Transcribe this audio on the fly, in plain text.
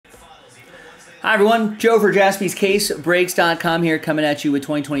Hi everyone, Joe for JaspysCaseBreaks.com here, coming at you with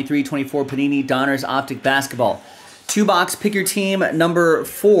 2023-24 Panini Donruss Optic Basketball. 2-box, pick your team, number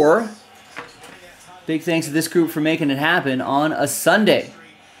 4. Big thanks to this group for making it happen on a Sunday.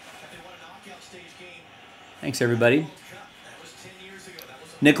 Thanks everybody.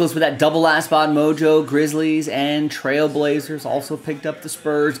 Nicholas with that double last spot mojo, Grizzlies and Trailblazers also picked up the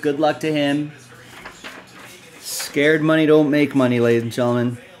Spurs. Good luck to him. Scared money don't make money, ladies and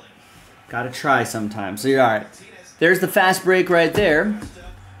gentlemen. Gotta try sometimes. So you're all right. There's the fast break right there.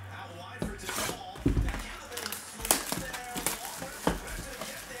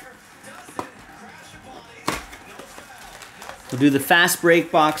 We'll do the fast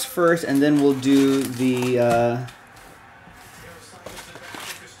break box first, and then we'll do the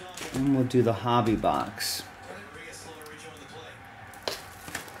hobby box.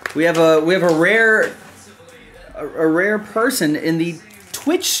 We have a rare person in the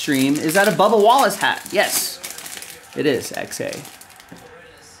Twitch stream. Is that a Bubba Wallace hat? Yes, it is. XA.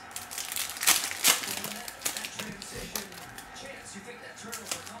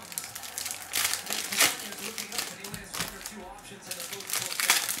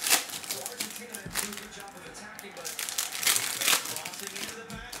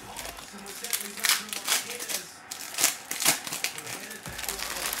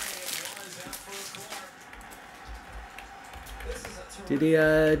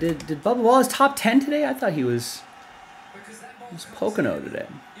 Did Bubba Wallace top 10 today? I thought he was Pocono today.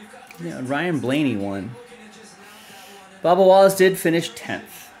 Yeah, Ryan Blaney won. Bubba Wallace did finish 10th.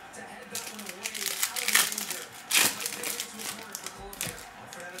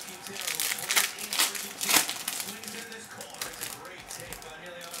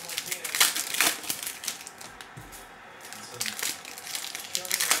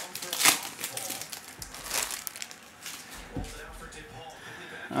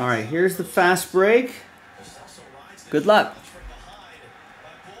 All right, here's the fast break. Good luck.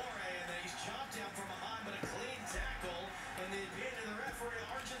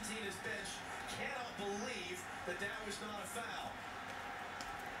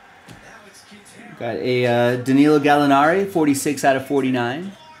 Got a Danilo Gallinari, 46 out of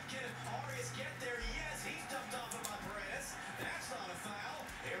 49.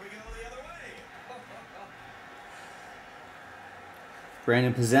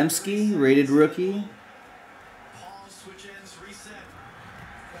 Brandon Pozemski, rated rookie.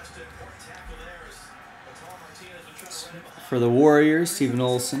 For the Warriors, Steven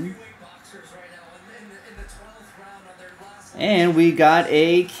Olson. And we got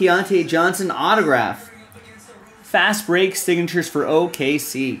a Keontae Johnson autograph. Fast break signatures for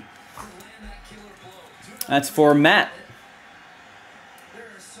OKC. That's for Matt.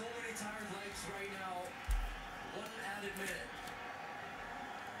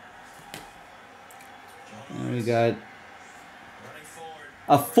 And we got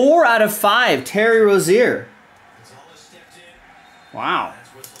a 4 out of 5, Terry Rozier. Wow.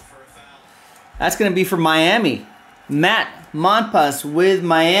 That's going to be for Miami. Matt Montpas with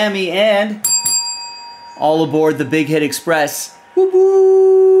Miami, and all aboard the Big Hit Express. Whoop,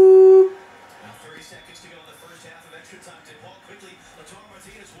 whoop.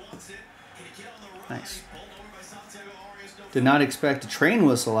 Nice. Did not expect a train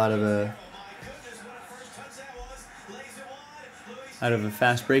whistle out of a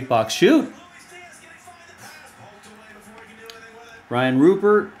fast break box. Shoot. Ryan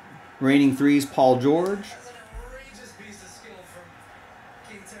Rupert, reigning threes, Paul George.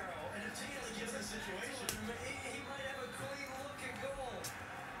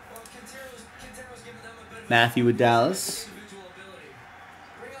 Matthew with Dallas.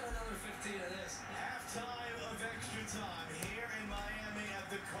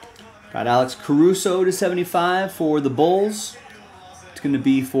 Got Alex Caruso to 75 for the Bulls. It's going to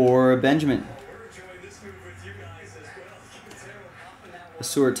be for Benjamin.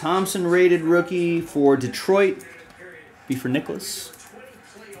 Stuart Thompson rated rookie for Detroit. Be for Nicholas.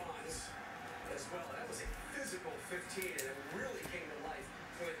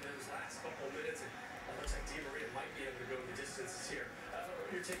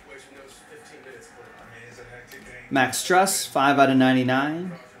 Max Struss, 5 out of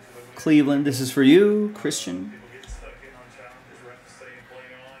 99. Cleveland, this is for you, Christian.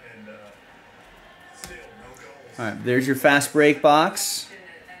 All right, there's your fast break box.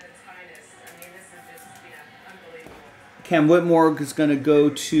 Cam Whitmore is going to go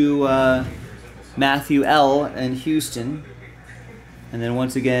to Matthew L. in Houston. And then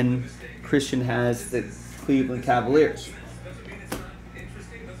once again, Christian has the Cleveland Cavaliers.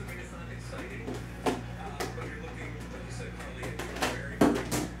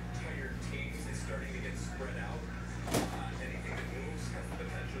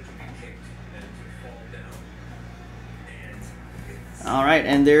 All right,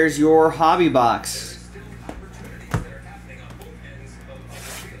 and there's your hobby box.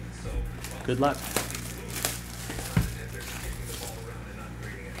 Good luck.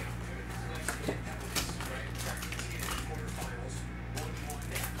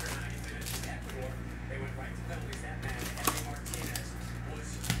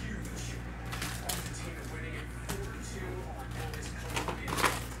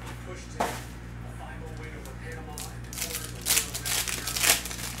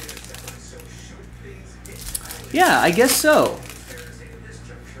 Yeah, I guess so.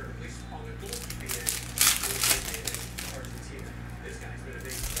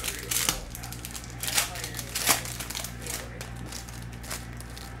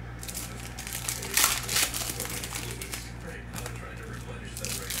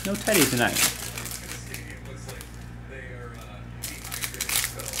 No Teddy tonight.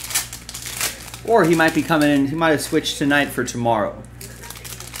 Or he might be coming in, he might have switched tonight for tomorrow.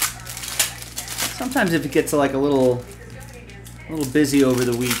 Sometimes if it gets like a little busy over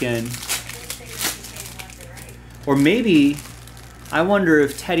the weekend. Or maybe, I wonder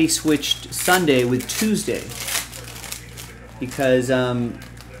if Teddy switched Sunday with Tuesday. Because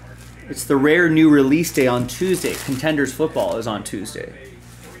it's the rare new release day on Tuesday. Contenders football is on Tuesday.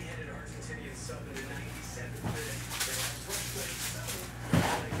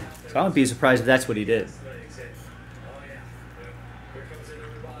 So I wouldn't be surprised if that's what he did.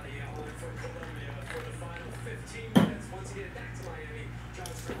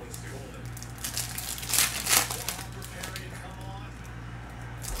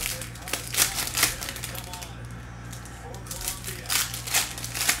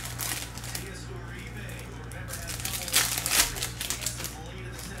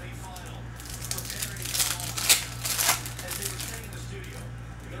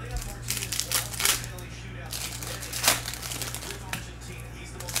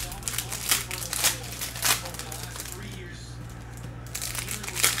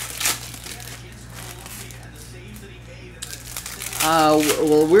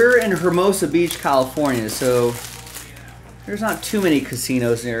 Well, we're in Hermosa Beach, California, so there's not too many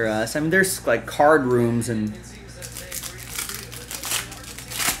casinos near us. I mean, there's like card rooms and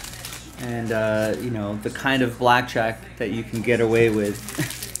you know, the kind of blackjack that you can get away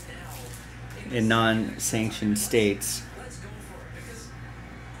with in non-sanctioned states.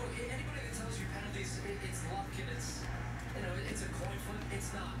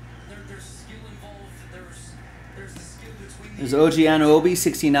 There's OG Anunoby,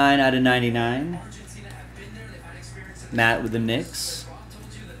 69 out of 99. Matt with the Knicks.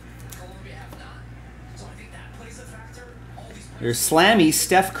 There's Slammy,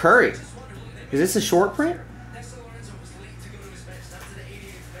 Steph Curry. Is this a short print?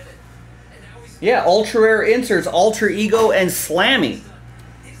 Yeah, ultra rare inserts, Alter Ego and Slammy.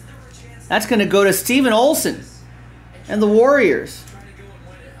 That's going to go to Steven Olsen and the Warriors.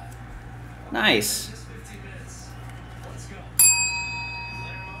 Nice.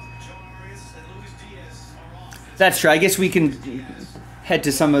 That's true. I guess we can head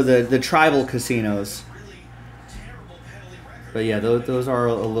to some of the tribal casinos. But yeah, those are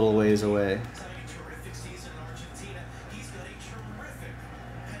a little ways away.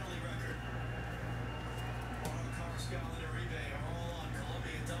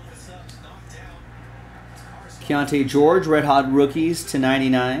 Keontae George, Red Hot Rookies to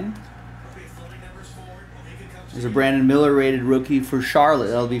 99. There's a Brandon Miller rated rookie for Charlotte.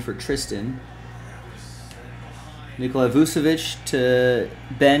 That'll be for Tristan. Nikola Vucevic to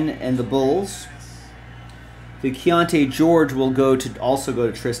Ben and the Bulls. The Keontae George will also go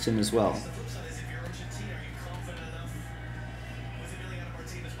to Tristan as well.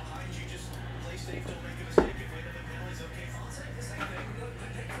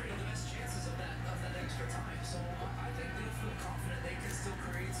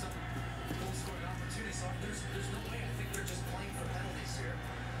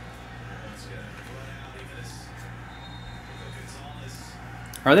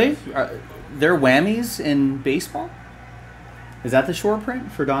 Are there whammies in baseball? Is that the short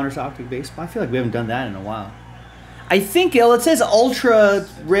print for Donruss Optic Baseball? I feel like we haven't done that in a while. I think it says ultra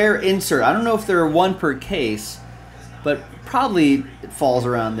rare insert. I don't know if there are one per case, but probably it falls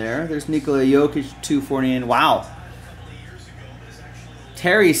around there. There's Nikola Jokic, 249. Wow.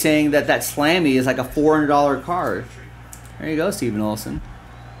 Terry saying that Slammy is like a $400 card. There you go, Steven Olsen.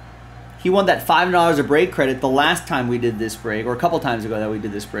 He won that $5 a break credit the last time we did this break, or a couple times ago that we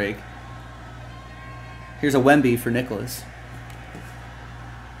did this break. Here's a Wemby for Nicholas.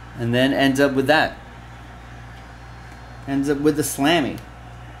 And then ends up with that. Ends up with the Slammy.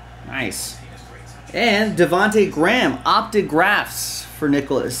 Nice. And Devontae Graham, Optic Graphs for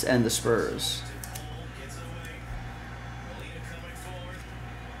Nicholas and the Spurs.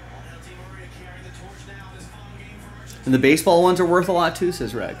 And the baseball ones are worth a lot too,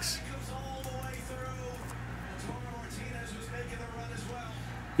 says Rex.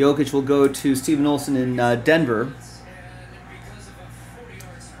 Jokic will go to Steven Olson in Denver.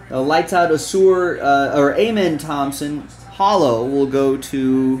 Lights Out Asur, or Amen Thompson, Hollow will go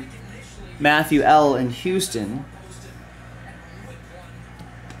to Matthew L. in Houston.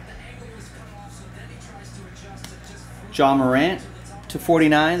 John Morant to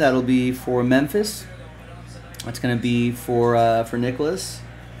 49. That'll be for Memphis. That's going to be for Nicholas.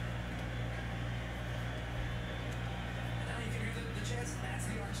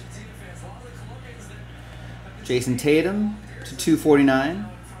 Jason Tatum to 249.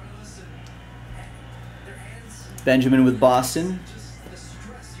 Benjamin with Boston.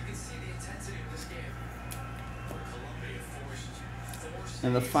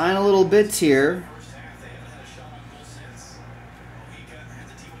 And the final little bits here.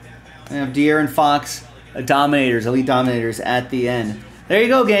 I have De'Aaron Fox, Dominators, Elite Dominators at the end. There you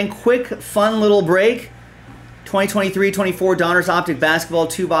go, gang. Quick, fun little break. 2023-24 Donruss Optic Basketball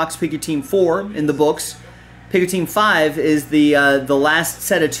 2-box. Pick your team 4 in the books. Pick your team 5 is the last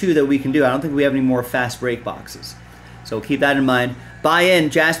set of 2 that we can do. I don't think we have any more fast break boxes. So keep that in mind. Buy in,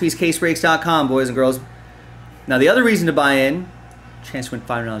 jaspyscasebreaks.com, boys and girls. Now the other reason to buy in, chance to win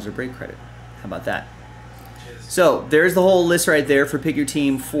 $500 of break credit. How about that? So there's the whole list right there for Pick Your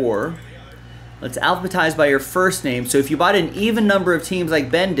Team 4. Let's alphabetize by your first name. So if you bought an even number of teams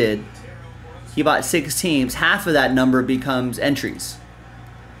like Ben did, he bought 6 teams, half of that number becomes entries.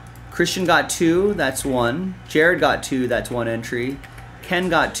 Christian got 2, that's 1. Jared got 2, that's 1 entry. Ken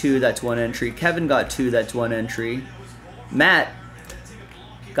got 2, that's 1 entry. Kevin got 2, that's 1 entry. Matt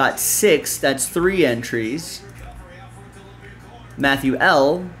got 6, that's 3 entries. Matthew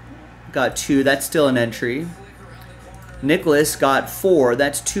L got 2, that's still an entry. Nicholas got 4,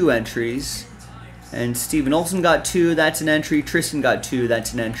 that's 2 entries. And Steven Olson got 2, that's an entry. Tristan got 2,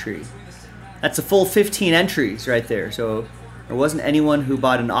 that's an entry. That's a full 15 entries right there. So there wasn't anyone who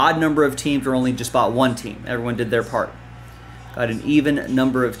bought an odd number of teams or only just bought one team. Everyone did their part. Got an even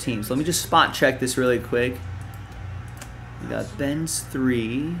number of teams. Let me just spot check this really quick. We got Ben's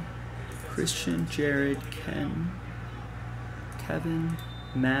 3, Christian, Jared, Ken, Kevin,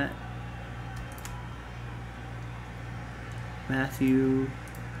 Matt, Matthew,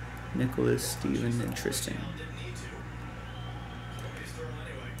 Nicholas, Steven, and Tristan.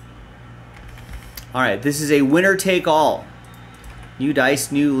 All right, this is a winner take all. New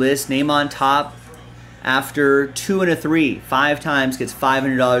dice, new list, name on top. After 2 and a 3, 5 times gets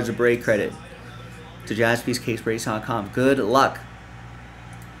 $500 of break credit to jaspyscasebreaks.com. Good luck.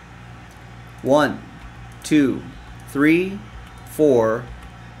 1, 2, 3, 4,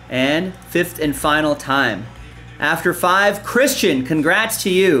 and 5th and final time. After 5, Christian, congrats to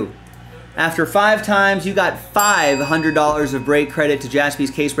you. After 5 times, you got $500 of break credit to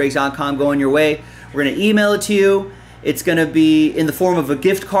jaspyscasebreaks.com going your way. We're going to email it to you. It's going to be in the form of a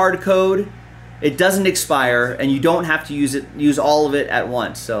gift card code. It doesn't expire, and you don't have to use all of it at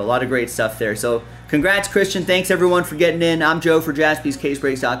once. So a lot of great stuff there. So congrats, Christian. Thanks, everyone, for getting in. I'm Joe for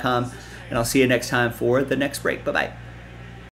jaspyscasebreaks.com, and I'll see you next time for the next break. Bye-bye.